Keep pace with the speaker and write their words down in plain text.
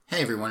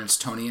everyone, it's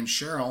Tony and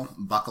Cheryl.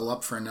 Buckle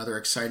up for another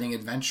exciting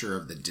adventure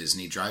of the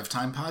Disney Drive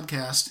Time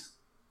podcast.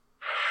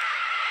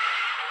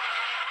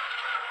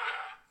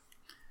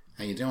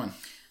 How you doing?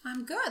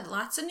 I'm good.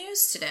 Lots of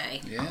news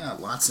today. Yeah,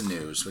 lots of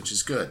news, which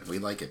is good. We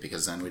like it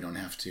because then we don't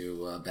have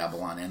to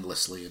babble on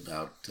endlessly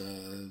about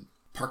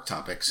park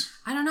topics.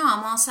 I don't know.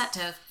 I'm all set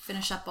to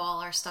finish up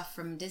all our stuff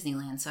from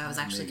Disneyland, so I was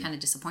actually kind of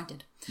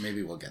disappointed.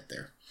 Maybe we'll get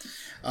there.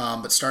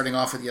 But starting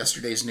off with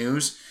yesterday's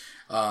news,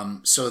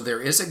 so there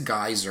is a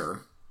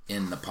geyser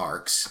in the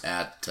parks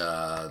at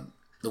the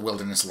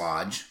Wilderness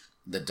Lodge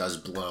that does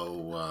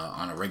blow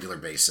on a regular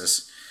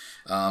basis.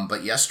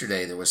 But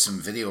yesterday there was some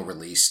video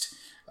released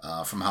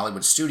from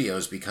Hollywood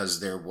Studios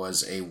because there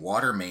was a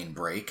water main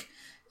break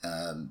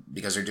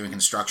because they're doing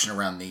construction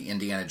around the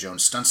Indiana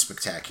Jones Stunt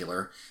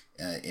Spectacular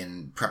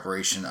in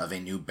preparation of a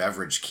new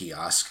beverage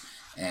kiosk.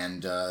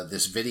 And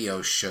this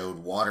video showed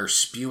water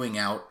spewing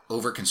out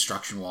over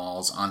construction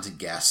walls onto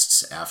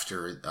guests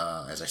after,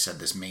 as I said,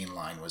 this main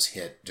line was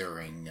hit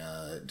during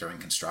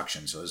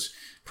construction. So it was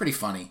pretty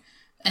funny.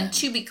 And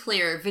to be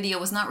clear, video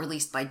was not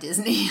released by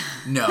Disney.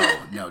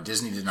 No,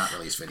 Disney did not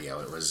release video.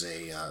 It was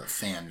a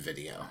fan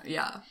video.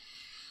 Yeah.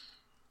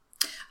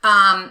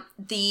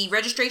 The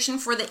registration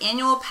for the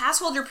annual pass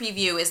holder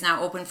preview is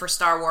now open for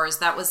Star Wars.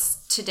 That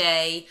was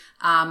today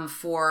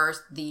for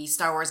the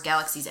Star Wars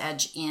Galaxy's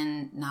Edge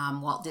in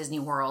Walt Disney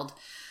World.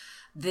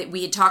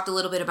 We had talked a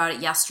little bit about it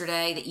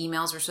yesterday. The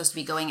emails were supposed to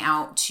be going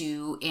out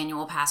to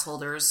annual pass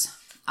holders.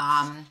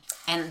 And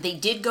they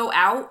did go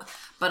out,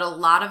 but a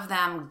lot of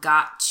them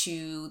got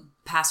to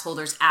pass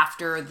holders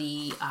after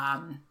the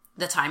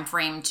time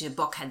frame to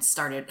book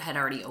had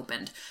already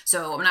opened.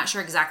 So I'm not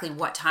sure exactly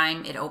what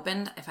time it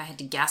opened. If I had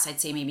to guess,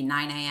 I'd say maybe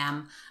 9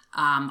 a.m.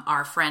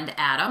 Our friend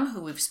Adam,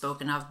 who we've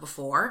spoken of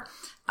before,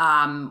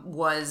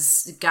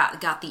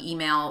 got the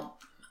email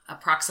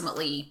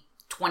approximately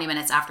 20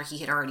 minutes after he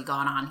had already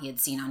gone on. He had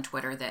seen on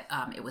Twitter that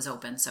it was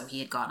open, so he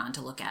had gone on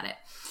to look at it.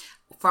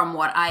 From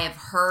what I have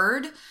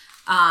heard,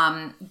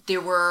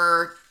 there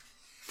were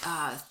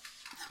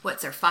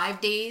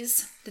 5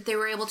 days that they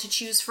were able to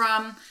choose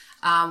from.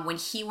 When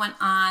he went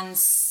on,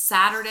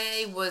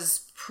 Saturday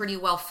was pretty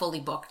well fully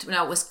booked.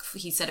 No,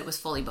 he said it was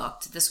fully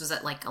booked. This was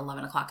at like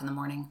 11 o'clock in the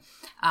morning.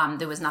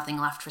 There was nothing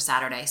left for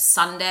Saturday.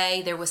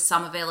 Sunday, there was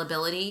some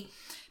availability,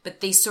 but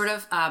they sort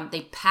of,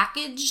 they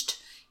packaged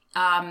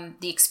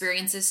the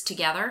experiences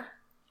together.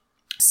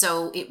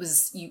 So it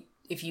was,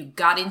 if you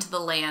got into the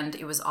land,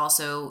 it was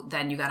also,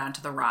 then you got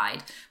onto the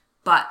ride.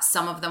 But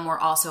some of them were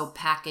also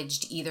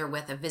packaged either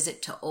with a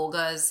visit to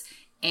Olga's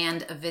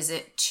and a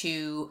visit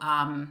to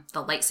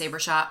the lightsaber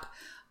shop,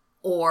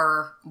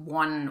 or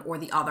one or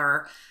the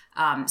other.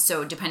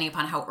 So depending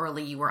upon how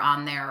early you were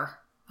on there,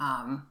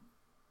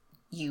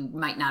 you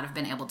might not have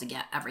been able to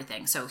get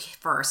everything. So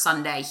for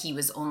Sunday, he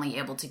was only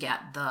able to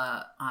get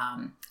the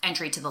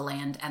entry to the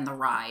land and the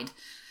ride.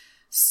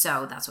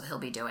 So that's what he'll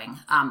be doing.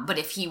 But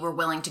if he were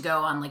willing to go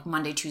on like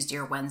Monday, Tuesday,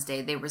 or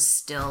Wednesday, there was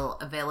still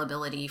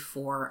availability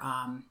for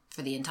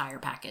the entire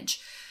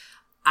package.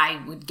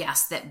 I would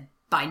guess that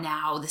by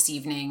now, this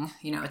evening,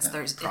 it's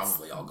Thursday.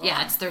 Probably all gone.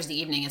 Yeah, it's Thursday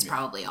evening. It's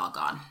probably all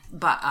gone.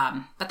 But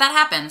that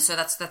happened, so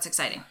that's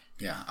exciting.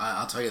 Yeah,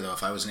 I'll tell you though,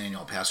 if I was an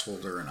annual pass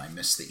holder and I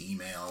missed the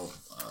email,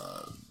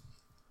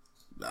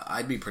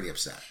 I'd be pretty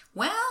upset.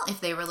 Well,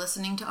 if they were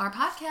listening to our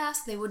podcast,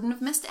 they wouldn't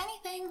have missed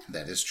anything.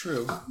 That is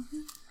true.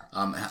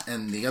 Mm-hmm.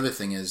 And the other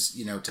thing is,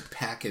 to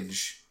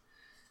package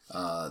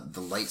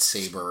the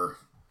lightsaber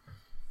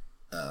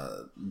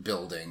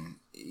building,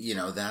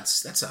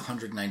 that's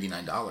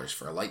 $199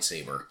 for a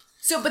lightsaber.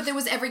 So, but there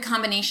was every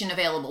combination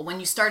available. When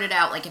you started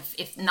out, like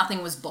if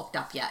nothing was booked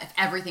up yet, if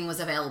everything was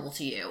available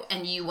to you,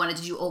 and you wanted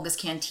to do Olga's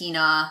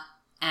Cantina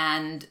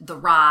and the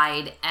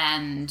ride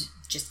and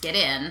just get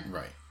in,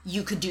 right,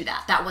 you could do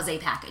that. That was a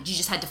package. You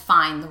just had to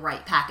find the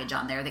right package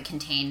on there that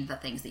contained the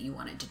things that you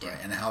wanted to do. Right.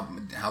 And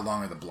how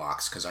long are the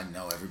blocks? Because I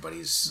know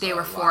everybody's... They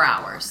were 4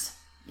 hours.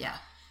 Yeah.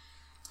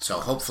 So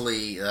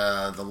hopefully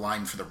the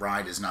line for the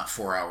ride is not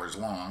 4 hours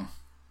long.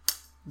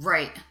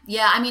 Right.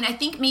 Yeah, I mean, I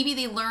think maybe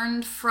they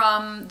learned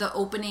from the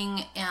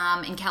opening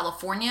in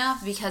California,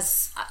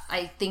 because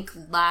I think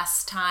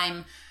last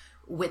time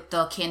with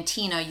the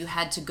Cantina, you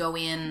had to go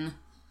in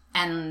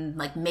and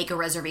like make a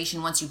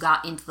reservation once you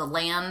got into the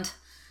land.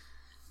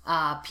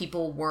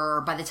 People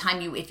were, by the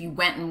time if you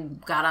went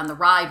and got on the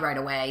ride right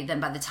away, then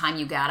by the time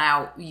you got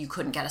out, you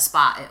couldn't get a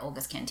spot at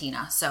Olga's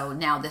Cantina. So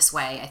now this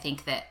way, I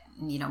think that,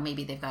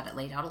 maybe they've got it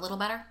laid out a little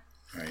better.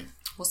 Right.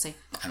 We'll see.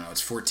 I know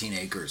it's 14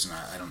 acres, and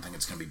I don't think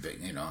it's going to be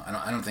big.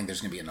 I don't think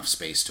there's going to be enough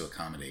space to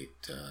accommodate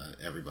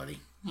everybody.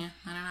 Yeah,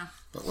 I don't know.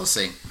 But we'll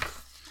see.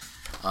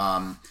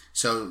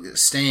 So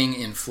staying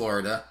in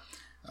Florida,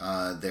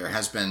 there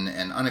has been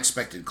an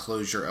unexpected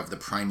closure of the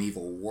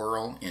Primeval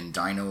Whirl in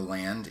Dino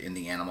Land in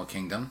the Animal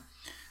Kingdom.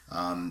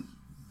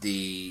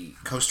 The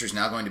coaster is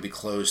now going to be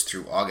closed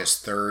through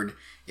August 3rd.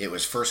 It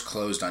was first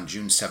closed on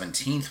June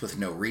 17th with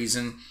no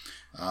reason.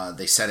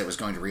 They said it was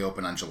going to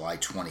reopen on July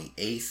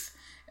 28th.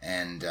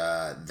 And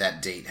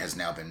that date has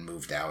now been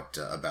moved out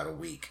about a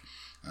week.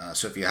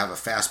 So if you have a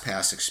Fast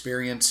Pass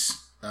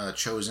experience,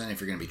 chosen, if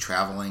you're going to be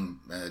traveling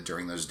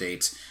during those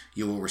dates,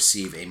 you will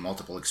receive a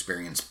multiple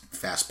experience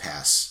fast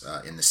pass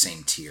in the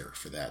same tier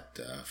for that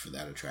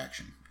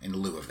attraction, in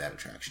lieu of that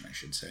attraction, I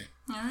should say.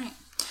 All right.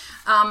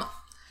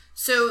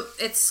 So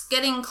it's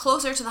getting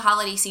closer to the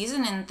holiday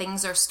season, and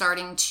things are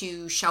starting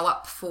to show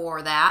up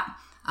for that.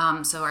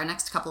 So our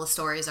next couple of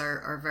stories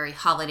are very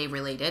holiday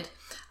related.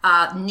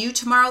 New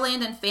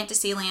Tomorrowland and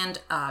Fantasyland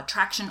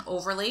attraction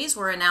overlays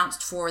were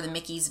announced for the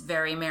Mickey's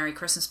Very Merry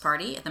Christmas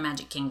Party at the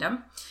Magic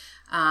Kingdom.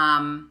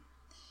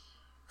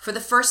 For the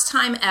first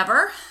time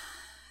ever,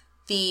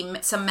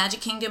 some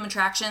Magic Kingdom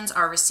attractions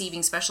are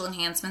receiving special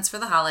enhancements for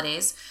the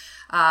holidays.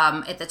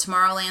 At the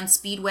Tomorrowland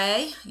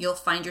Speedway, you'll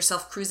find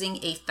yourself cruising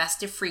a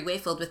festive freeway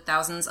filled with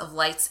thousands of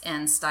lights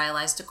and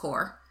stylized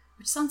decor,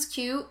 which sounds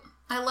cute.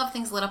 I love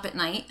things lit up at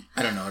night.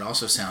 I don't know. It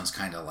also sounds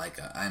kind of like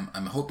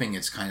I'm hoping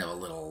it's kind of a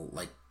little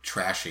like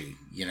trashy,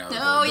 the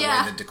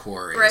way the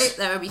decor is. Right,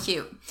 that would be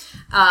cute.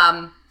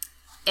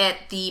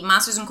 At the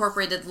Monsters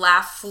Incorporated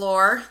Laugh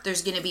Floor,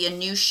 there's going to be a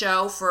new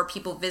show for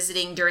people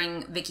visiting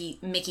during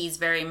Mickey's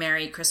Very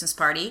Merry Christmas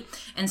Party.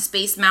 And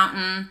Space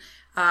Mountain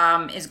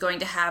is going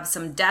to have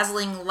some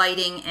dazzling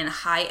lighting and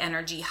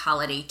high-energy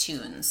holiday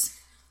tunes.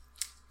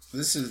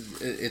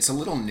 It's a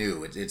little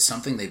new. It's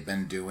something they've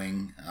been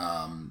doing.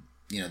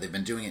 They've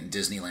been doing it in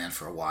Disneyland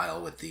for a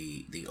while with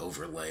the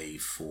overlay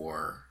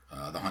for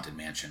the Haunted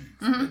Mansion,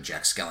 the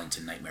Jack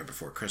Skellington Nightmare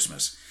Before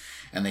Christmas.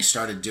 And they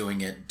started doing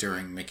it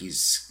during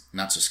Mickey's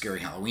Not So Scary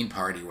Halloween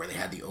Party, where they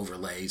had the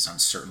overlays on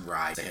certain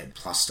rides. They had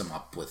plussed them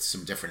up with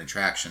some different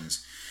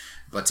attractions.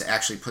 But to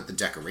actually put the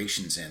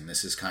decorations in,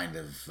 this is kind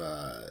of,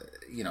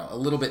 a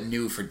little bit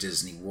new for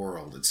Disney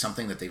World. It's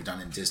something that they've done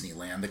in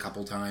Disneyland a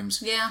couple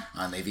times. Yeah.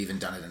 And they've even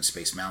done it in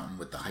Space Mountain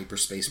with the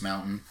Hyperspace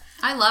Mountain.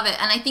 I love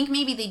it. And I think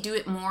maybe they do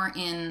it more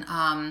in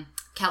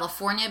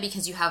California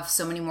because you have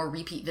so many more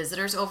repeat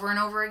visitors over and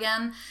over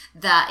again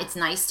that it's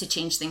nice to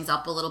change things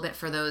up a little bit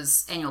for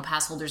those annual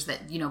pass holders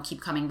that,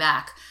 keep coming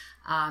back.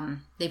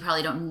 They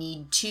probably don't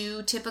need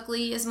to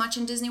typically as much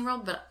in Disney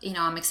World, but,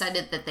 I'm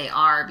excited that they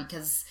are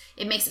because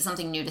it makes it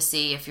something new to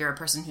see if you're a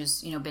person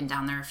who's, been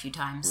down there a few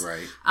times.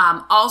 Right.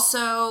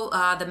 Also,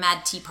 the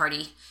Mad Tea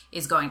Party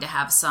is going to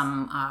have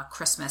some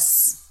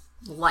Christmas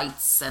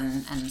lights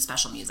and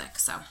special music.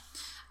 So,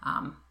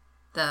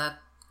 the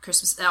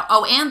Christmas...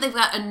 and they've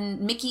got a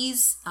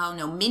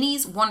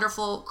Minnie's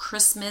Wonderful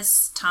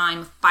Christmas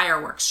Time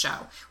Fireworks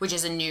Show, which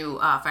is a new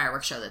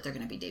fireworks show that they're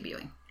going to be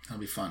debuting. That'll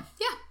be fun.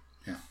 Yeah.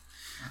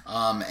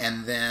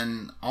 And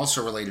then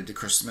also related to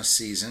Christmas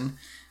season,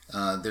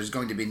 there's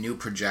going to be new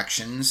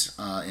projections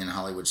in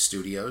Hollywood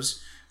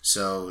studios.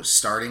 So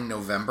starting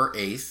November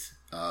 8th,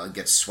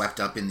 gets swept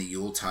up in the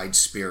Yuletide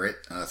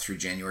spirit through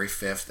January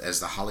 5th as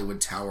the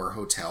Hollywood Tower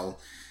Hotel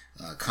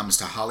comes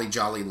to holly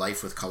jolly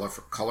life with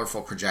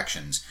colorful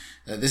projections.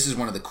 This is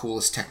one of the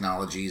coolest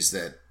technologies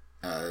that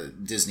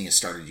Disney has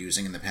started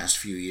using in the past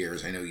few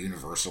years. I know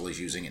Universal is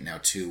using it now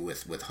too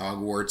with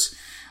Hogwarts.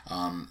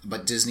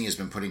 But Disney has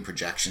been putting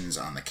projections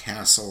on the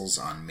castles,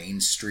 on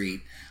Main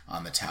Street,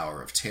 on the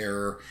Tower of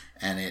Terror,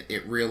 and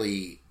it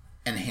really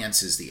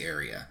enhances the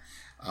area.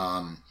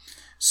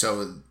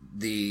 So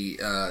the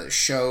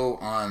show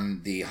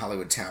on the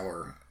Hollywood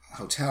Tower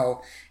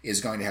Hotel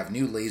is going to have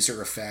new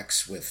laser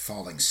effects with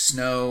falling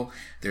snow.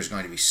 There's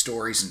going to be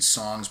stories and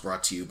songs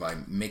brought to you by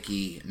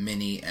Mickey,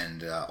 Minnie,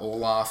 and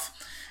Olaf.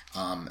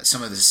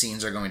 Some of the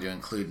scenes are going to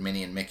include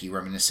Minnie and Mickey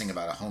reminiscing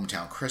about a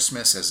hometown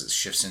Christmas as it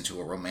shifts into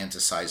a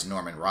romanticized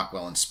Norman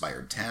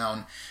Rockwell-inspired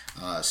town,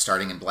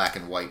 starting in black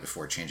and white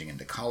before changing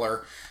into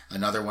color.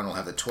 Another one will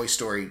have the Toy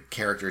Story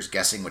characters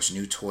guessing which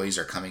new toys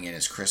are coming in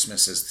as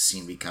Christmas as the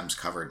scene becomes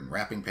covered in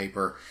wrapping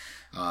paper.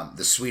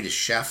 The Swedish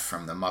chef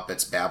from the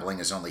Muppets babbling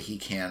as only he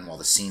can while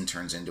the scene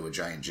turns into a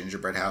giant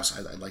gingerbread house.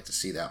 I'd like to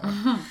see that one.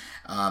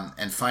 Mm-hmm.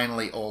 And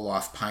finally,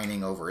 Olaf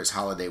pining over his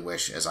holiday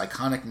wish. As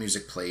iconic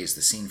music plays,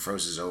 the scene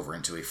freezes over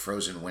into a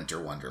frozen winter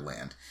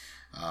wonderland,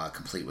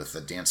 complete with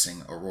the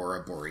dancing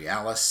aurora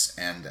borealis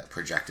and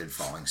projected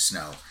falling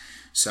snow.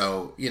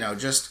 So,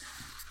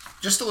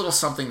 just a little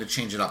something to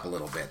change it up a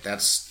little bit.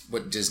 That's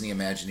what Disney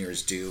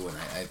Imagineers do, and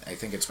I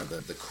think it's one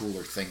of the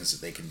cooler things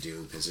that they can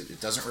do because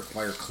it doesn't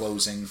require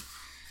closing.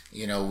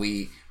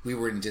 We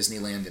were in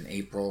Disneyland in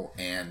April,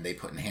 and they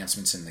put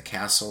enhancements in the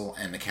castle,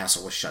 and the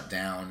castle was shut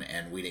down,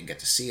 and we didn't get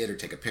to see it or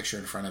take a picture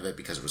in front of it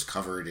because it was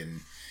covered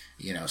in,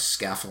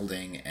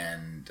 scaffolding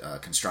and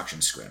construction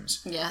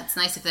scrims. Yeah, it's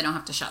nice if they don't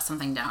have to shut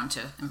something down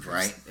to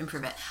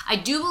improve it. I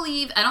do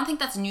believe, I don't think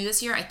that's new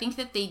this year. I think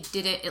that they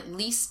did it at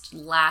least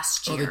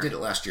last year. Oh, they did it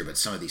last year, but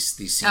some of these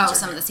scenes are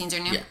some new. Of the scenes are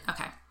new? Yeah.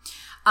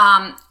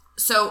 Okay.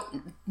 So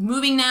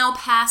moving now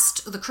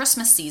past the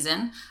Christmas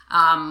season,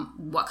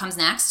 what comes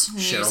next? New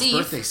Cheryl's Year's Eve.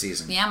 birthday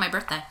season. Yeah, my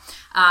birthday.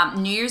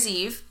 New Year's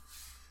Eve.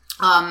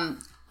 A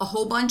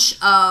whole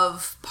bunch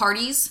of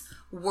parties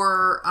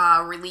were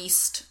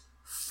released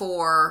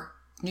for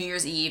New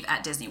Year's Eve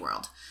at Disney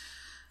World.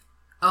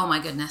 Oh my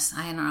goodness.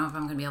 I don't know if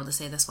I'm going to be able to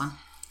say this one.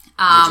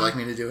 Would you like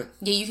me to do it?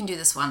 Yeah, you can do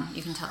this one.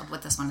 You can tell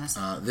what this one is.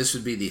 This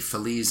would be the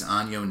Feliz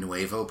Año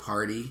Nuevo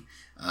party.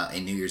 a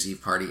New Year's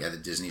Eve party at the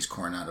Disney's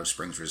Coronado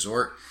Springs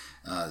Resort.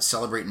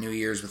 Celebrate New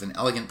Year's with an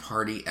elegant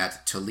party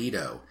at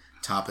Toledo.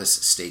 Tapas,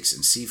 steaks,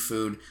 and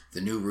seafood.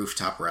 The new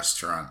rooftop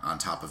restaurant on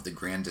top of the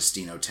Grand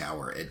Destino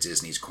Tower at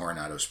Disney's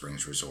Coronado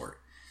Springs Resort.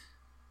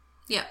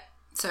 Yep.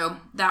 So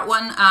that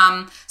one,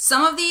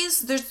 some of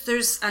these,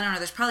 there's I don't know,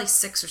 there's probably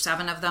 6 or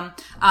 7 of them.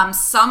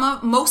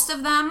 Most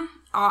of them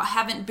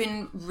haven't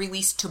been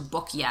released to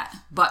book yet,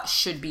 but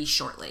should be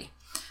shortly.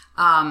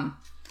 How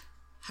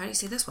do you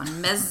say this one?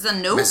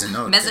 Mezzanotte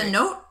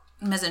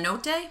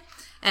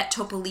at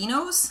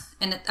Topolino's,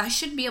 and I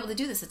should be able to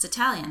do this. It's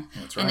Italian.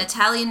 That's right. An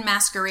Italian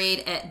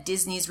masquerade at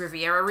Disney's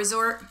Riviera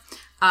Resort.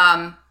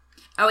 I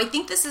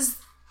think this is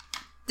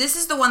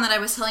the one that I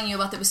was telling you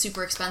about that was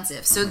super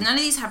expensive. So none of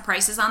these have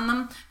prices on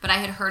them, but I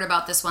had heard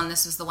about this one.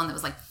 This was the one that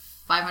was like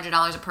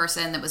 $500 a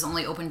person that was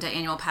only open to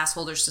annual pass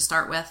holders to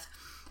start with.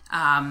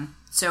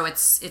 So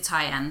it's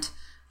high end.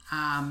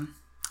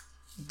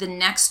 The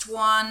next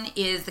one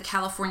is the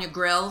California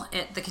Grill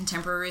at the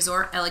Contemporary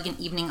Resort, Elegant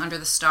Evening Under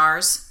the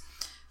Stars.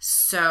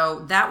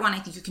 So that one I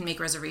think you can make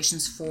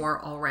reservations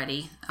for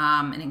already.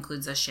 It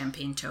includes a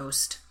champagne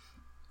toast.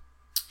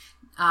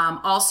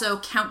 Also,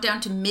 Countdown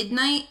to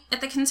Midnight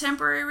at the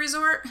Contemporary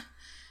Resort.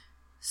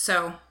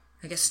 So,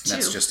 I guess 2.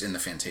 That's just in the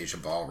Fantasia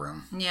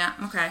Ballroom. Yeah,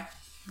 okay.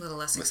 A little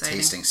less exciting.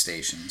 With tasting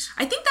stations.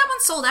 I think that one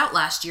sold out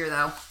last year,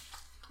 though.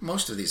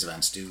 Most of these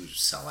events do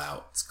sell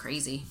out. It's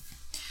crazy.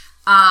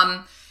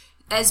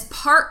 As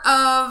part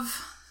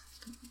of...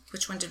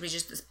 Which one did we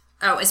just...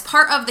 Oh, as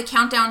part of the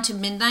Countdown to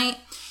Midnight,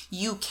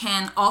 you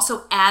can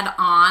also add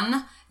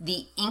on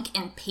the Ink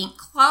and Paint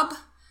Club.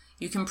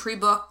 You can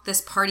pre-book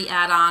this party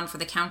add-on for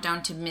the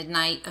Countdown to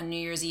Midnight, a New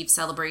Year's Eve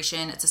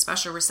celebration. It's a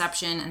special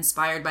reception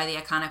inspired by the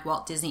iconic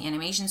Walt Disney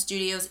Animation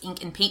Studios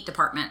Ink and Paint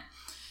department.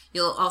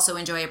 You'll also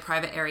enjoy a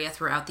private area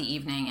throughout the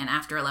evening, and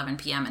after 11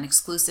 p.m., an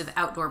exclusive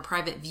outdoor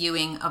private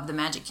viewing of the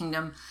Magic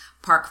Kingdom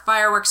Park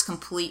fireworks,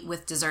 complete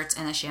with desserts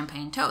and a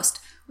champagne toast.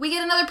 We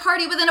get another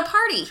party within a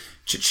party.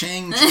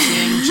 Cha-ching,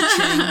 cha-ching,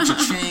 cha-ching,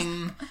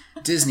 cha-ching.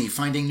 Disney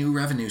finding new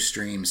revenue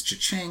streams.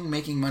 Cha-ching,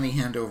 making money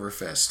hand over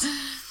fist.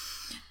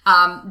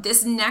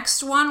 This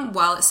next one,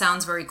 while it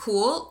sounds very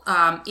cool,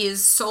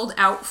 is sold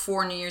out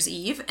for New Year's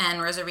Eve,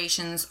 and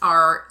reservations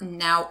are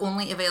now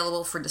only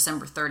available for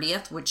December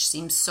 30th, which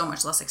seems so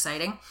much less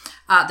exciting.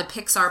 The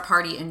Pixar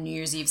Party and New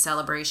Year's Eve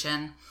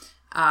celebration,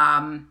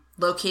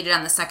 located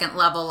on the second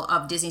level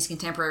of Disney's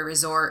Contemporary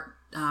Resort.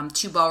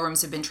 2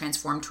 ballrooms have been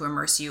transformed to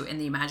immerse you in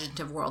the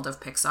imaginative world of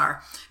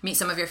Pixar. Meet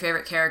some of your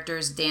favorite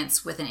characters,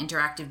 dance with an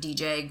interactive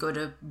DJ, go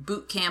to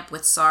boot camp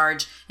with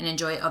Sarge, and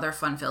enjoy other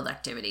fun-filled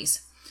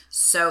activities.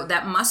 So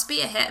that must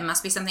be a hit. It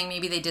must be something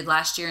maybe they did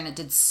last year and it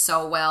did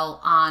so well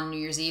on New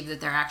Year's Eve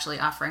that they're actually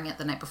offering it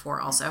the night before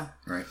also.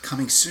 Right.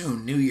 Coming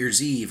soon, New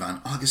Year's Eve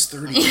on August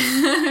 30th.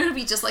 It'll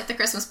be just like the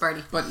Christmas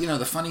party. But,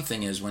 the funny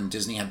thing is when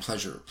Disney had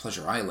Pleasure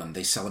Island,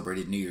 they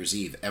celebrated New Year's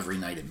Eve every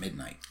night at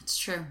midnight. It's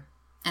true.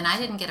 And I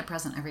didn't get a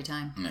present every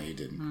time. No, you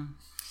didn't. You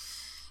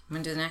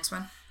want to do the next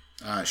one?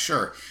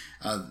 Sure.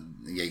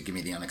 Give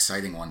me the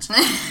unexciting ones.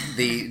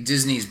 The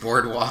Disney's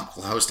Boardwalk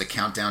will host a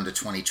countdown to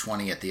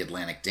 2020 at the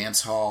Atlantic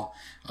Dance Hall.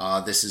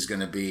 This is going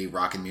to be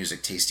rock and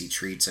music, tasty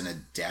treats, and a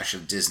dash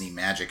of Disney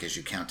magic as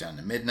you count down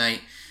to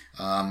midnight.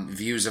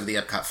 Views of the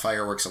Epcot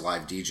fireworks, a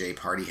live DJ,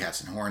 party hats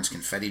and horns,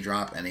 confetti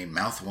drop, and a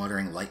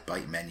mouth-watering light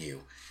bite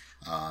menu.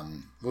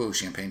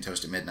 Champagne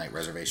toast at midnight.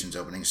 Reservations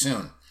opening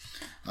soon.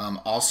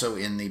 Also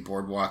in the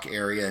Boardwalk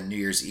area, New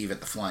Year's Eve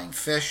at the Flying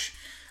Fish.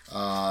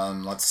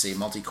 Let's see,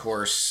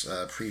 multi-course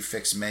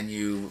prefix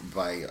menu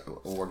by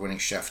award-winning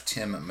chef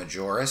Tim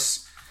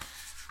Majoris.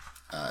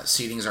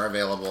 Seatings are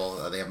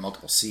available. They have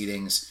multiple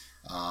seatings.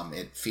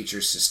 It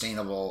features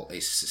sustainable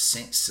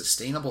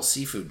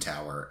seafood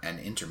tower, and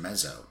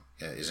intermezzo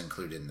is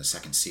included in the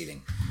second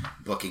seating.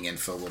 Booking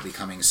info will be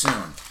coming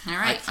soon. All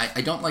right.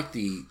 I don't like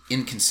the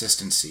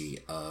inconsistency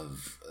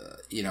of,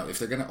 if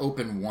they're going to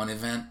open one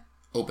event,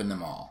 open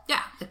them all.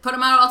 Yeah, put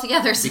them out all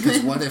together.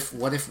 Because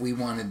what if we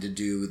wanted to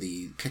do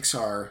the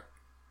Pixar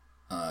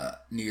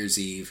New Year's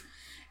Eve,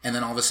 and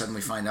then all of a sudden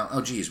we find out,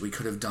 oh geez, we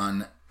could have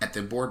done at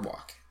the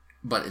Boardwalk,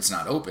 but it's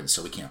not open,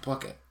 so we can't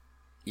book it.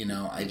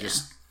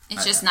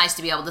 It's just nice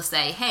to be able to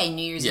say, hey,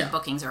 New Year's Eve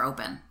bookings are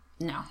open.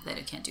 No, they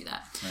can't do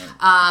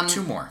that.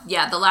 2 more.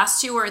 Yeah, the last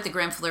 2 are at the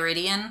Grand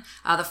Floridian.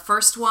 The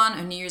first one,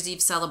 a New Year's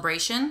Eve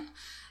celebration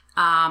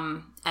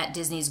at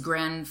Disney's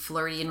Grand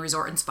Floridian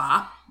Resort and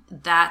Spa.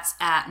 That's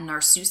at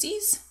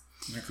Narcoossee's.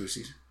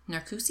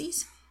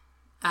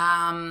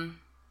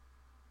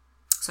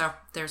 So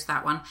there's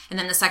that one. And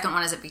then the second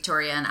one is at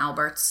Victoria and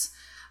Albert's.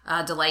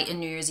 Delight in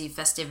New Year's Eve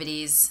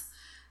festivities.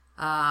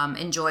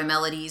 Enjoy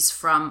melodies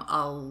from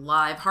a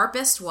live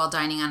harpist while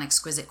dining on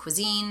exquisite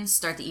cuisine.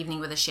 Start the evening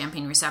with a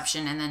champagne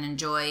reception and then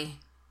enjoy,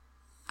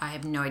 I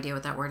have no idea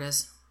what that word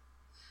is,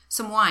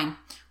 some wine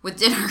with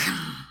dinner.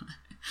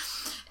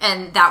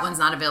 And that one's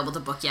not available to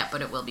book yet,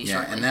 but it will be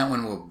shortly. Yeah, and that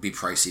one will be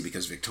pricey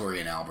because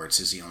Victoria and Albert's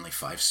is the only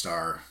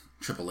 5-star,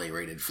 AAA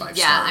rated 5-star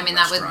that would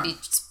restaurant be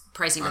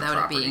pricey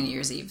without it being New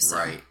Year's Eve. So.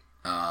 Right.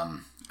 All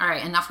All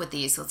right, enough with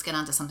these. Let's get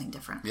on to something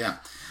different. Yeah.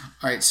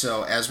 All right,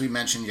 so as we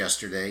mentioned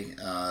yesterday,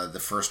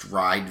 the first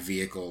ride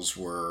vehicles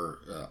were,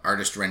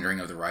 artist rendering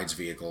of the rides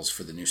vehicles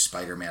for the new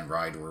Spider-Man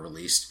ride were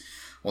released.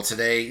 Well,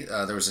 today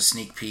there was a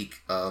sneak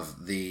peek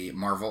of the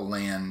Marvel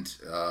Land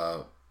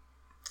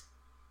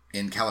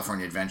in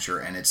California Adventure,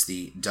 and it's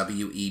the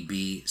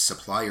WEB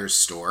Suppliers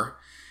Store.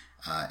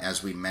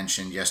 As we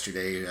mentioned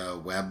yesterday,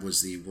 Webb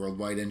was the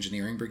Worldwide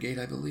Engineering Brigade,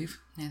 I believe.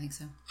 Yeah, I think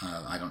so.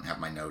 I don't have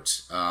my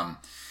notes.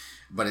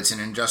 But it's an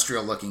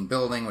industrial-looking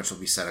building, which will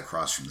be set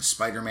across from the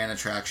Spider-Man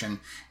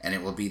attraction, and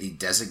it will be the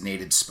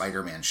designated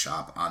Spider-Man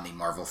shop on the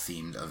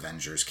Marvel-themed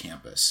Avengers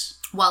campus.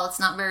 While it's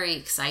not very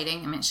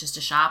exciting, I mean, it's just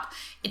a shop,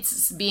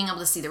 it's being able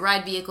to see the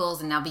ride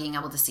vehicles and now being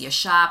able to see a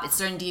shop. It's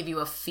starting to give you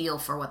a feel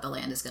for what the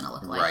land is going to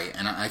look like. Right,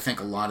 and I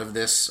think a lot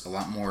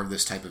more of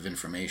this type of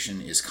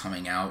information is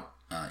coming out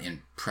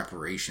in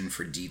preparation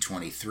for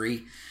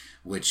D23,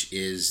 which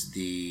is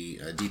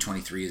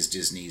D23 is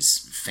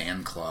Disney's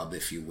fan club,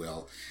 if you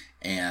will.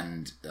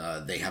 And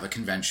they have a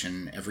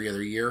convention every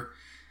other year,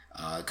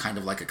 kind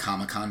of like a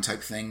Comic-Con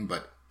type thing,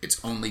 but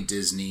it's only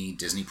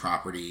Disney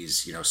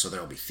properties, so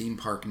there'll be theme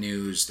park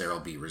news, there'll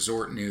be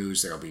resort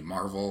news, there'll be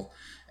Marvel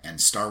and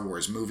Star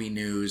Wars movie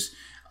news.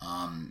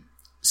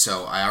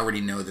 So I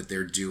already know that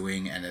they're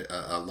doing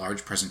a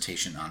large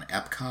presentation on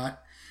Epcot.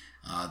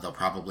 They'll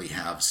probably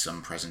have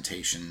some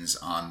presentations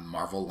on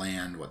Marvel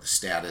Land, what the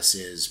status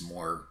is,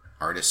 more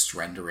artists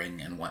rendering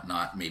and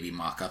whatnot, maybe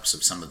mock-ups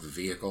of some of the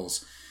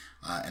vehicles.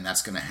 And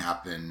that's going to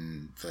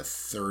happen the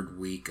third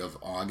week of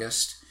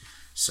August.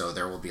 So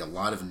there will be a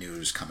lot of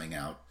news coming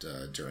out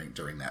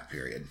during that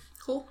period.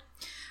 Cool.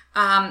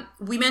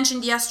 We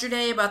mentioned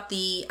yesterday about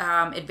the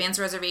advanced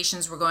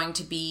reservations were going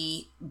to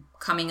be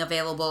coming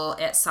available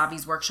at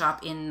Savi's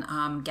Workshop in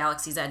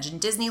Galaxy's Edge in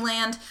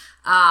Disneyland.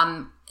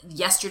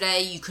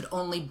 Yesterday, you could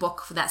only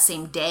book for that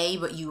same day,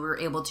 but you were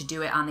able to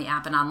do it on the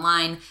app and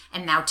online.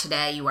 And now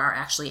today, you are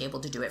actually able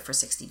to do it for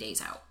 60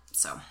 days out.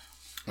 So...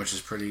 Which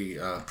is pretty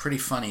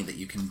funny that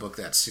you can book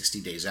that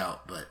 60 days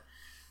out, but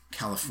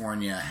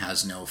California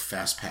has no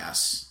fast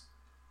pass.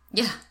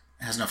 Yeah.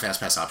 Has no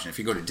fast pass option. If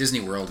you go to Disney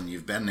World and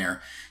you've been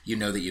there, you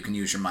know that you can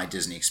use your My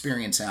Disney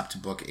Experience app to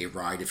book a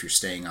ride if you're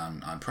staying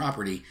on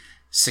property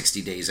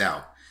 60 days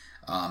out.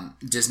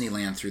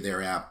 Disneyland through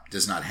their app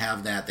does not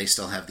have that. They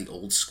still have the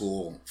old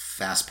school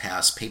fast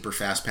pass, paper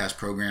fast pass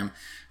program.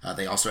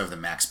 They also have the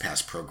Max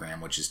Pass program,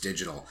 which is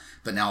digital.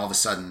 But now all of a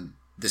sudden,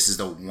 this is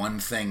the one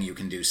thing you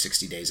can do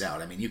 60 days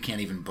out. I mean, you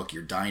can't even book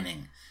your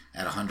dining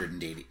at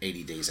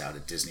 180 days out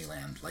at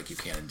Disneyland like you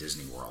can in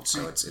Disney World.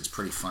 So it's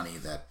pretty funny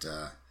that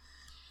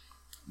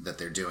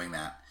they're doing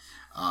that.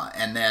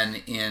 And then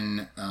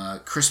in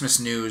Christmas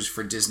news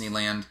for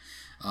Disneyland,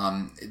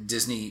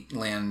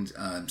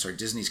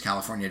 Disney's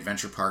California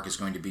Adventure Park is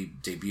going to be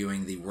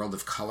debuting the World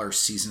of Color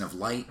Season of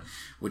Light,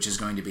 which is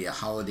going to be a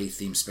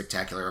holiday-themed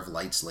spectacular of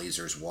lights,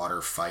 lasers,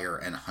 water, fire,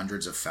 and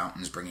hundreds of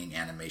fountains bringing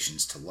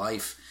animations to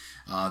life.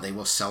 They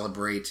will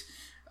celebrate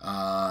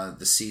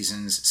the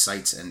seasons,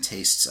 sights, and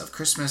tastes of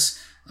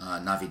Christmas,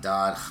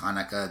 Navidad,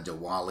 Hanukkah,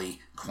 Diwali,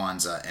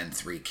 Kwanzaa, and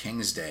Three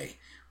Kings Day.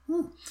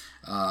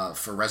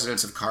 For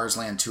residents of Cars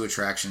Land, 2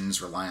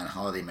 attractions rely on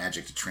holiday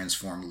magic to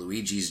transform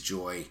Luigi's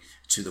Joy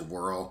to the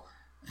Whirl.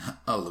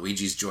 Oh,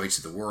 Luigi's Joy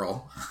to the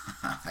Whirl.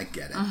 I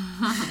get it.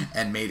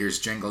 And Mater's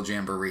Jingle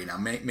Jamboree. Now,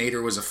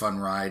 Mater was a fun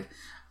ride.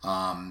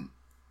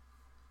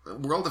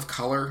 World of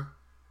Color,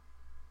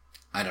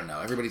 I don't know.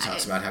 Everybody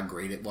talks about how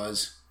great it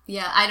was.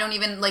 Yeah, I don't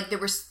even,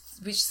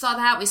 we saw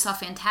that. We saw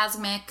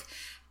Phantasmic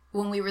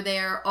when we were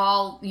there.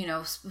 All,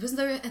 wasn't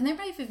there, and there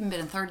might have even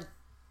been a third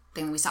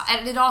thing that we saw.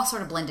 And it all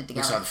sort of blended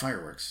together. We saw the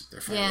fireworks.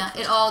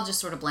 It all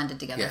just sort of blended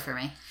together for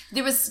me.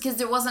 Because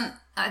there wasn't,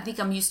 I think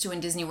I'm used to in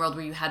Disney World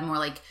where you had more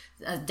like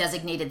a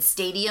designated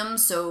stadium,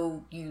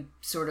 so you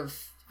sort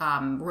of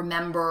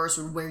remember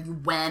sort of where you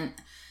went.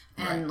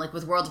 And like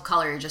with World of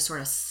Color, you're just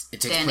sort of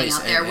standing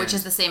out there, which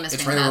is the same as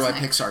Phantasmic. It's right over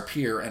by Pixar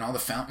Pier, and all the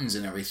fountains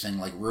and everything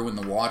like ruin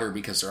the water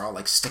because they're all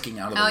like sticking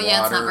out of the water. Oh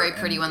yeah, it's not very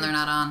pretty when they're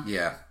not on.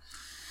 Yeah.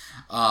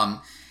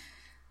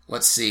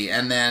 Let's see.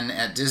 And then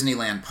at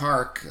Disneyland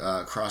Park,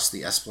 across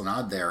the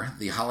Esplanade there,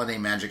 the holiday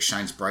magic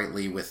shines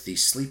brightly with the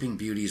Sleeping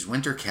Beauty's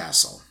Winter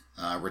Castle.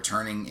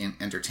 Returning in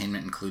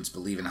entertainment includes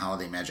Believe in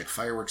Holiday Magic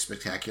Fireworks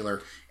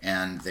Spectacular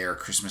and their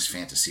Christmas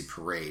Fantasy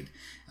Parade.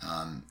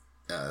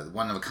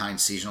 One-of-a-kind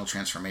seasonal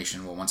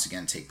transformation will once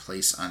again take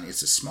place on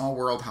It's a Small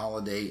World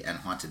Holiday and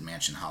Haunted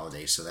Mansion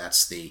Holiday. So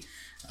that's the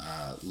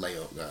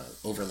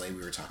overlay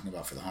we were talking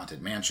about for the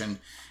Haunted Mansion.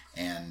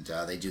 And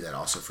they do that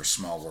also for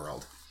Small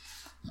World.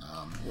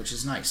 Which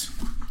is nice.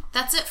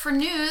 That's it for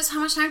news. How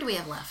much time do we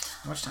have left?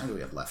 How much time do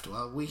we have left?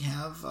 Well, we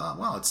have,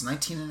 it's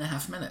 19 and a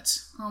half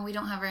minutes. Oh, we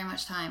don't have very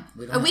much time.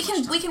 We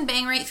can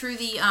bang right through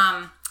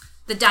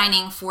the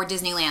dining for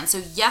Disneyland. So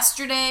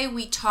yesterday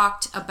we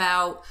talked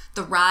about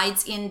the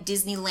rides in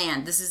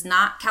Disneyland. This is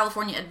not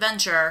California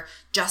Adventure,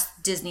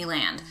 just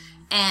Disneyland.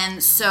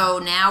 And so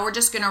now we're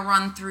just going to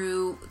run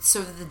through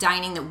sort of the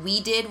dining that we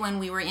did when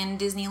we were in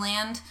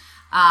Disneyland.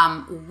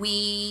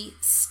 We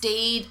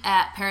stayed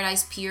at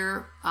Paradise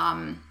Pier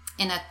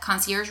in a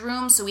concierge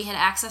room, so we had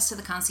access to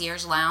the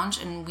concierge lounge,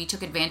 and we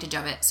took advantage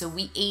of it. So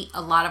we ate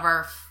a lot of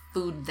our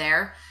food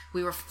there.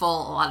 We were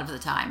full a lot of the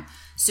time.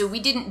 So we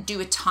didn't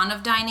do a ton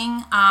of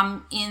dining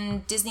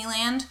in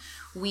Disneyland.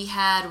 We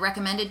had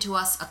recommended to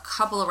us a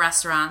couple of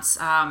restaurants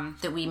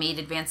that we made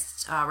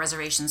advanced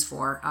reservations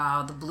for.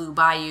 The Blue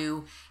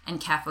Bayou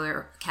and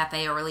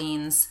Cafe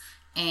Orleans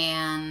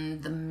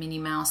and the Minnie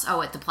Mouse.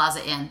 Oh, at the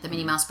Plaza Inn. The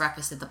Minnie Mouse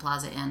breakfast at the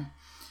Plaza Inn.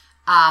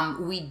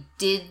 We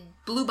did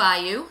Blue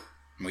Bayou.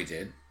 We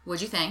did.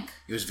 What'd you think?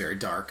 It was very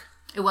dark.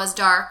 It was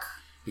dark.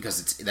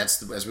 Because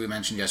that's as we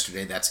mentioned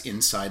yesterday, that's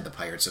inside the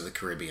Pirates of the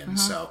Caribbean.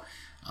 So,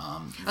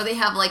 they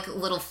have like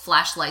little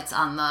flashlights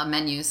on the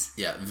menus.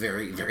 Yeah,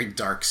 very very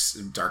dark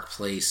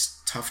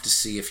place. Tough to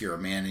see if you're a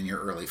man in your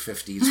early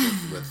 50s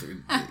with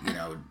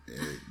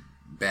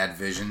bad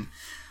vision.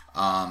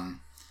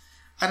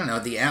 I don't know.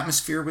 The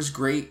atmosphere was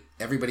great.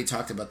 Everybody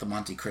talked about the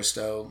Monte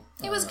Cristo.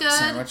 It was good.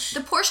 Sandwich.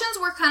 The portions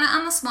were kind of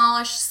on the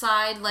smallish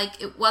side.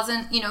 Like it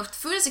wasn't.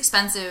 Food is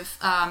expensive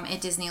at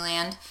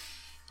Disneyland,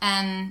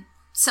 and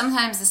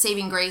sometimes the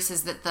saving grace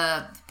is that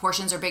the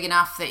portions are big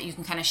enough that you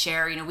can kind of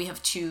share. We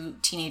have 2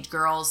 teenage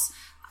girls.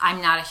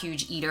 I'm not a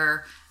huge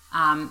eater.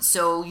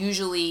 So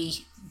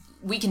usually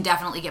we can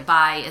definitely get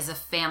by as a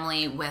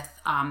family with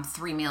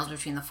 3 meals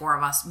between the 4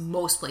 of us,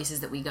 most places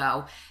that we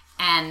go.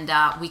 And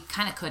we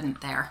kind of couldn't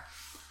there.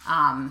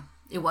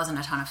 It wasn't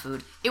a ton of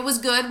food. It was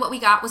good. What we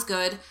got was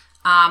good.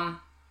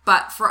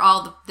 But for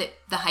all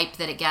the hype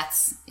that it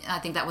gets, I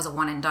think that was a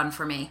one and done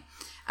for me.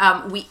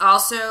 We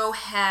also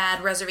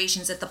had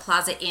reservations at the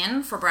Plaza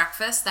Inn for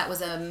breakfast. That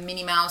was a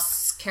Minnie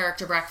Mouse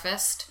character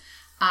breakfast.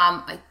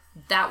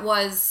 That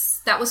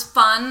was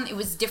fun. It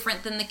was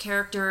different than the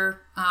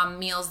character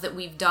meals that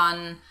we've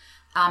done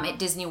at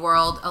Disney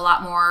World. A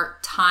lot more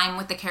time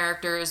with the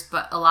characters,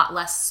 but a lot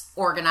less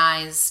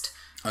organized.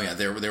 Oh yeah,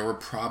 there were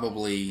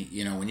probably,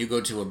 when you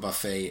go to a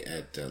buffet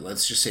at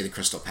let's just say the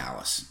Crystal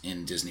Palace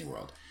in Disney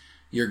World,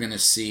 you're going to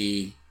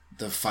see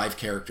the 5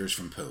 characters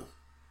from Pooh.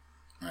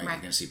 Right? You're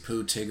going to see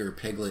Pooh, Tigger,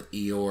 Piglet,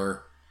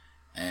 Eeyore,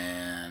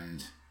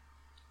 and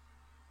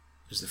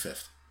who's the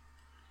 5th?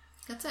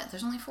 That's it.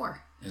 There's only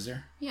 4. Is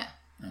there? Yeah.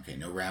 Okay,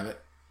 no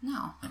rabbit?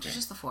 No, okay. It's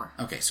just the 4.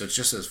 Okay, so it's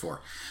just those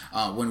 4.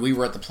 When we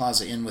were at the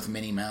Plaza Inn with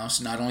Minnie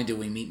Mouse, not only did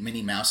we meet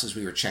Minnie Mouse as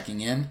we were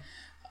checking in,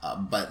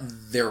 but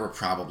there were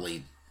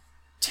probably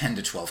 10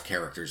 to 12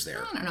 characters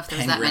there. I don't know if there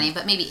was that many,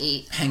 but maybe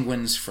 8.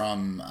 Penguins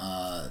from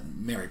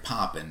Mary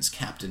Poppins,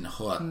 Captain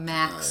Hook,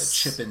 Max,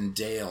 Chip and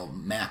Dale,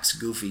 Max,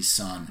 Goofy's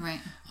son. Right.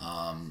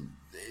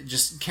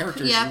 Just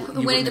characters. Yeah,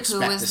 Winnie the Pooh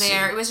was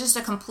there. See. It was just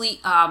a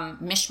complete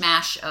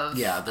mishmash of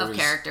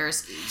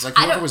characters. It's like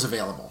whoever was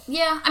available.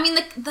 Yeah, I mean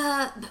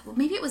the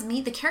maybe it was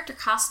me. The character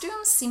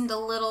costumes seemed a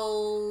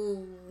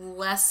little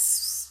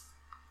less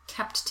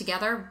kept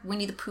together.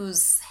 Winnie the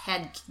Pooh's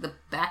head, the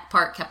back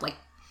part kept like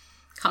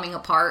coming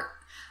apart.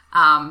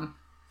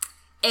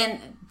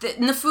 And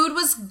the food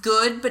was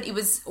good, but it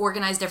was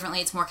organized differently.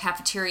 It's more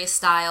cafeteria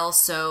style,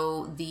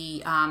 so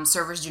the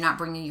servers do not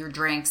bring you your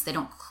drinks. They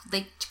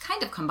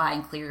kind of come by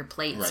and clear your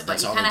plates, right,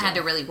 but you kind of had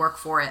to really work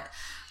for it.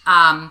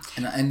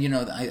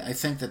 I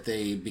think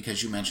that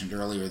because you mentioned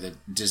earlier that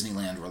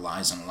Disneyland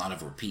relies on a lot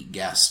of repeat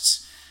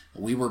guests.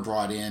 We were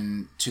brought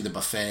in to the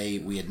buffet.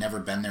 We had never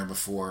been there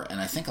before,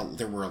 and I think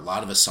there were a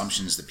lot of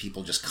assumptions that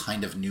people just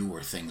kind of knew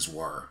where things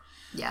were.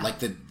 Yeah. Like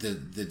the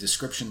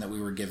description that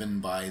we were given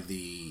by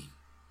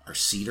our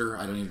seater,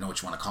 I don't even know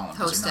what you want to call him.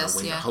 Hostess, not a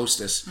waiter,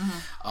 hostess.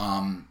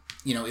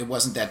 Mm-hmm. It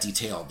wasn't that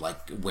detailed.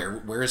 Like,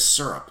 where is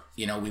syrup?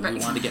 We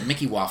wanted to get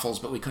Mickey waffles,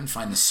 but we couldn't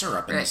find the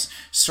syrup. And the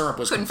syrup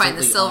was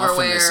completely off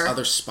in this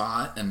other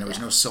spot, and there was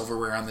no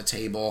silverware on the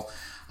table.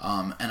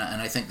 And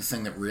I think the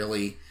thing that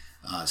really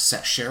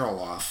set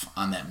Cheryl off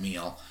on that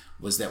meal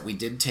was that we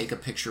did take a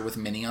picture with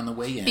Minnie on the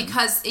way in.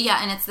 Because,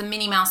 and it's the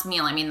Minnie Mouse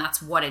meal. I mean,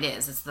 that's what it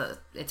is.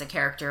 It's a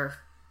character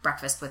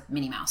breakfast with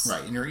Minnie Mouse.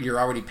 Right, and you're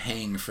already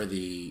paying for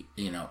the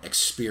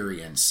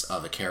experience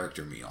of a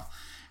character meal,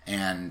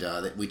 and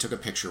we took a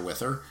picture with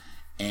her,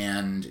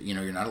 and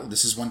you're not.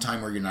 This is one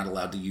time where you're not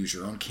allowed to use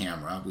your own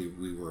camera.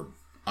 We were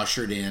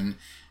ushered in.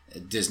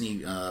 Disney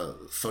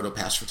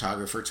PhotoPass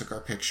photographer took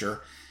our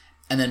picture,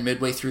 and then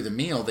midway through the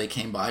meal, they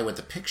came by with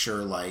the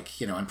picture,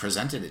 and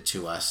presented it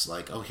to us,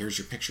 oh, here's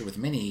your picture with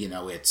Minnie.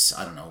 It's,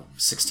 I don't know,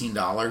 $16.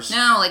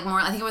 No, more.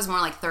 I think it was more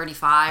like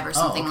 $35 or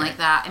something like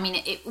that. I mean,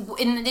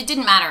 it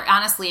didn't matter.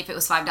 Honestly, if it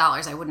was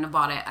 $5, I wouldn't have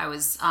bought it.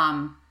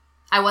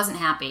 I wasn't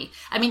happy.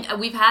 I mean,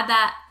 we've had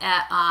that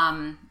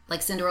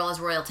at Cinderella's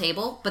Royal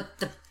Table, but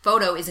the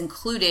photo is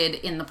included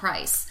in the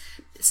price.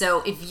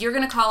 So if you're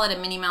going to call it a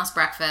Minnie Mouse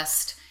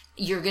breakfast,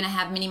 you're going to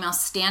have Minnie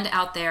Mouse stand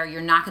out there,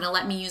 you're not going to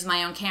let me use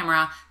my own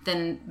camera,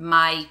 then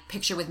my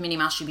picture with Minnie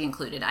Mouse should be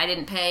included. I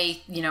didn't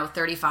pay,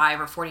 $35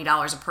 or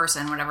 $40 a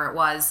person, whatever it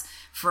was,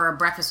 for a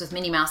breakfast with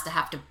Minnie Mouse to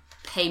have to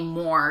pay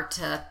more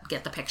to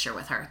get the picture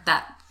with her.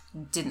 That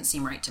didn't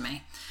seem right to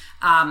me.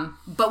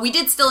 But we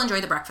did still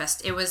enjoy the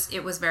breakfast. It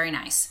was very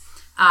nice.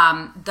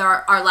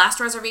 Our last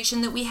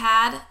reservation that we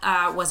had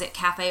was at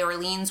Cafe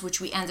Orleans, which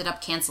we ended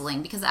up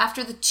canceling because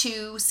after the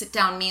 2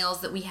 sit-down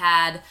meals that we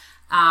had,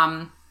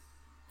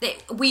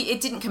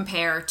 it didn't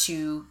compare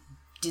to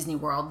Disney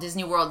World.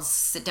 Disney World's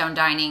sit-down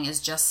dining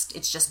is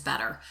just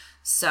better.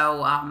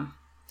 So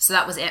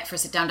that was it for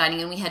sit-down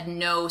dining, and we had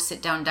no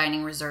sit-down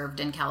dining reserved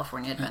in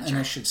California Adventure. And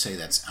I should say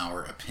that's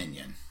our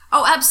opinion.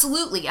 Oh,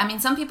 absolutely. I mean,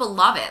 some people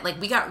love it. Like,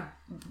 we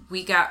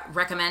got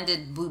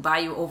recommended Blue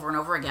Bayou over and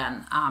over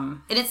again.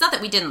 And it's not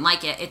that we didn't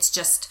like it. It's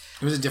just...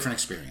 It was a different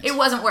experience. It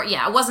wasn't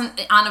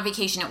on a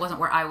vacation. It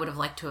wasn't where I would have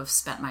liked to have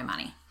spent my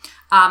money.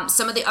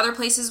 Some of the other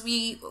places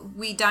we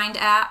dined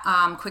at,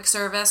 quick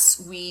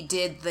service, we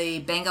did the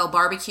Bengal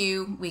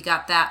barbecue. We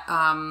got that,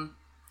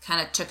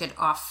 kind of took it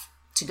off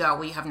to go.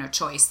 We have no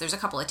choice. There's a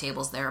couple of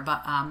tables there,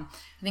 but I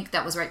think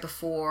that was right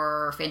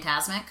before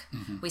Fantasmic.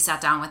 Mm-hmm. We sat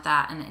down with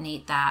that and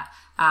ate that.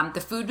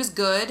 The food was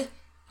good.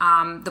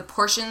 The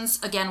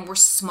portions, again, were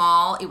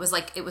small. It was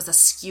a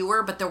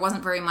skewer, but there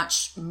wasn't very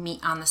much meat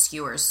on the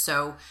skewers.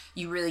 So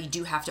you really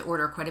do have to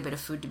order quite a bit of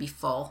food to be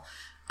full,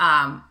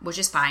 which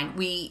is fine.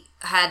 We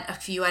had a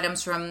few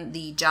items from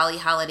the Jolly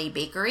Holiday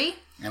Bakery.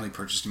 And we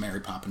purchased a Mary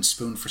Poppins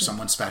spoon for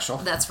someone special.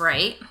 That's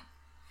right.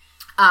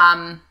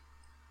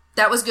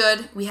 That was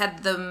good. We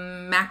had the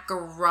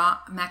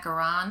macaron.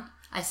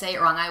 I say it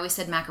wrong. I always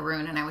said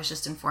macaroon, and I was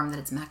just informed that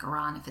it's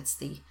macaron if it's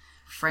the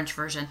French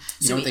version.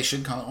 You know what they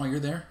should call it while you're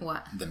there?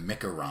 What? The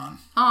macaron.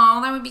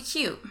 Oh, that would be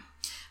cute.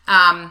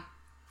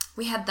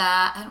 We had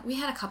that. And we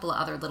had a couple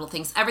of other little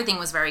things. Everything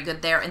was very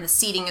good there, and the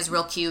seating is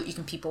real cute. You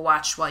can people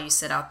watch while you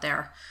sit out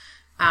there.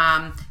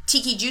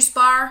 Tiki Juice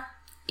Bar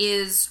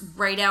is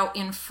right out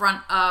in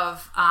front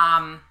of...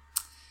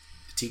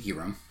 Tiki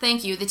Room.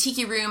 Thank you. The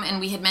Tiki Room, and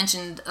we had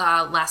mentioned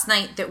last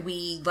night that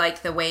we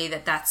like the way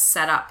that that's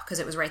set up because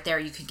it was right there.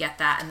 You could get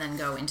that and then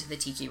go into the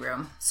Tiki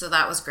Room. So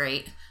that was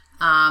great.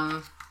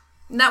 That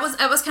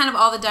was kind of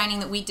all the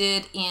dining that we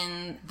did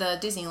in the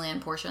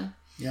Disneyland portion.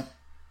 Yep.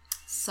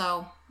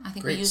 So I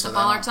think we used up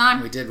all our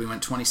time. We did. We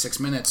went 26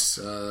 minutes.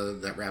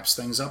 That wraps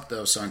things up,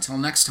 though. So until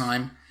next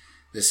time,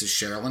 this is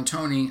Cheryl and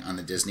Tony on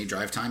the Disney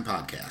Drive Time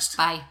Podcast.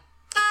 Bye.